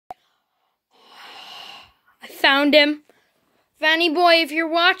I found him. Vanny boy, if you're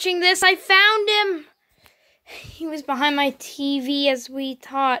watching this, I found him. He was behind my TV as we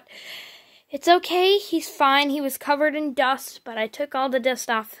thought. It's okay, he's fine. He was covered in dust, but I took all the dust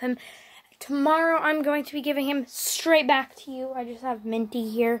off him. Tomorrow, I'm going to be giving him straight back to you. I just have Minty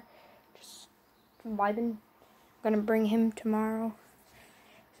here. Just vibing. I'm going to bring him tomorrow.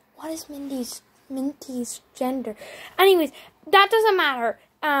 What is Minty's gender? Anyways, that doesn't matter.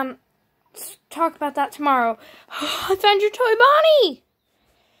 Let's talk about that tomorrow. I found your toy Bonnie!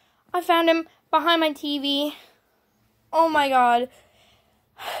 I found him behind my TV. Oh my god.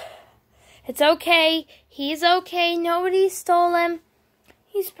 It's okay. He's okay. Nobody stole him.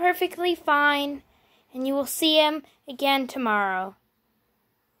 He's perfectly fine. And you will see him again tomorrow.